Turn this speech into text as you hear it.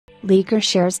Leaker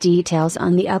shares details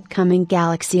on the upcoming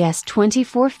Galaxy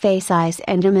S24 Face size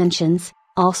and dimensions,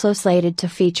 also slated to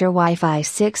feature Wi-Fi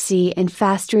 6E and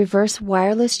fast reverse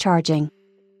wireless charging.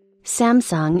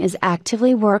 Samsung is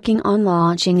actively working on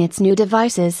launching its new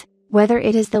devices, whether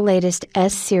it is the latest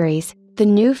S series, the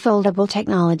new foldable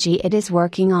technology it is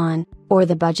working on, or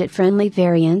the budget-friendly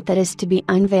variant that is to be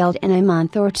unveiled in a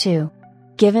month or two.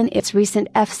 Given its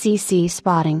recent FCC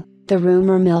spotting, the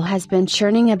rumor mill has been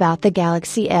churning about the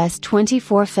Galaxy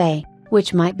S24 FE,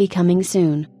 which might be coming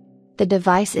soon. The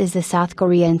device is the South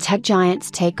Korean tech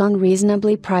giant's take on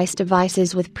reasonably priced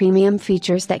devices with premium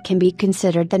features that can be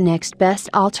considered the next best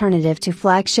alternative to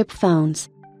flagship phones.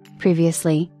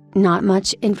 Previously, not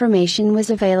much information was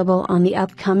available on the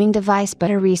upcoming device,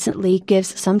 but a recent leak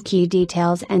gives some key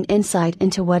details and insight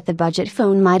into what the budget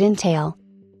phone might entail.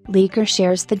 Leaker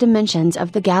shares the dimensions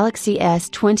of the Galaxy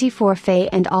S24 FE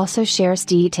and also shares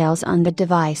details on the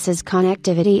device's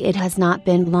connectivity. It has not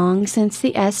been long since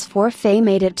the S4 FE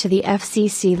made it to the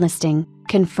FCC listing,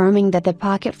 confirming that the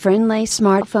pocket-friendly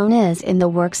smartphone is in the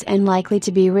works and likely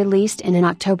to be released in an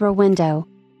October window.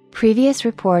 Previous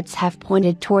reports have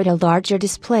pointed toward a larger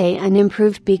display and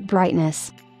improved peak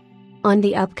brightness. On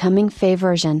the upcoming FE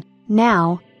version,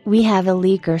 now, we have a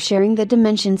leaker sharing the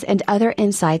dimensions and other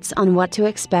insights on what to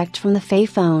expect from the FE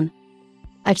phone.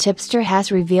 A tipster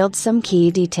has revealed some key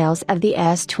details of the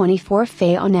S24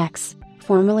 FE on X,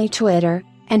 formerly Twitter,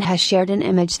 and has shared an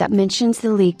image that mentions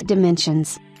the leaked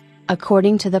dimensions.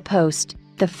 According to the post,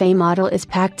 the FE model is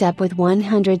packed up with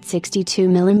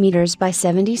 162mm by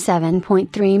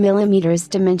 77.3mm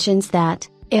dimensions that,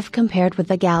 if compared with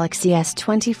the Galaxy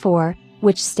S24,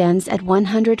 which stands at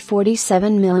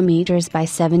 147mm by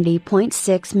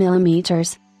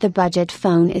 70.6mm, the budget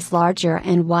phone is larger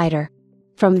and wider.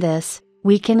 From this,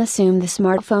 we can assume the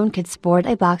smartphone could sport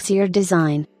a boxier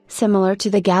design, similar to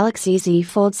the Galaxy Z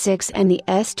Fold 6 and the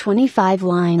S25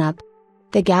 lineup.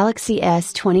 The Galaxy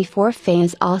S24 FE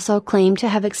is also claimed to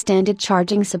have extended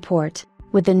charging support,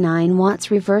 with the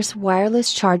 9W reverse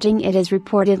wireless charging it is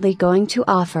reportedly going to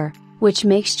offer, which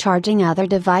makes charging other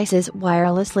devices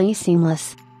wirelessly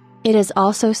seamless. It is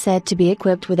also said to be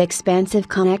equipped with expansive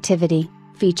connectivity,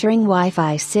 featuring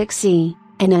Wi-Fi 6E,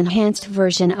 an enhanced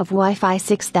version of Wi-Fi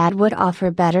 6 that would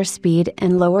offer better speed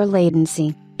and lower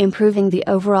latency, improving the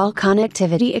overall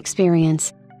connectivity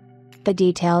experience. The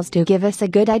details do give us a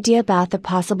good idea about the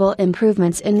possible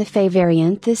improvements in the FE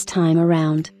variant this time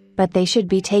around, but they should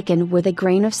be taken with a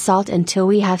grain of salt until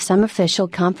we have some official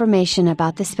confirmation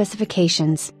about the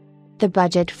specifications. The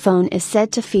budget phone is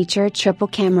said to feature a triple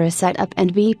camera setup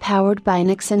and be powered by an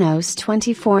Exynos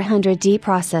 2400D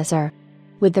processor.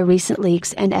 With the recent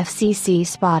leaks and FCC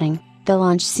spotting, the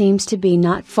launch seems to be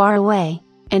not far away,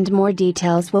 and more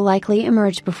details will likely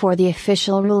emerge before the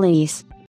official release.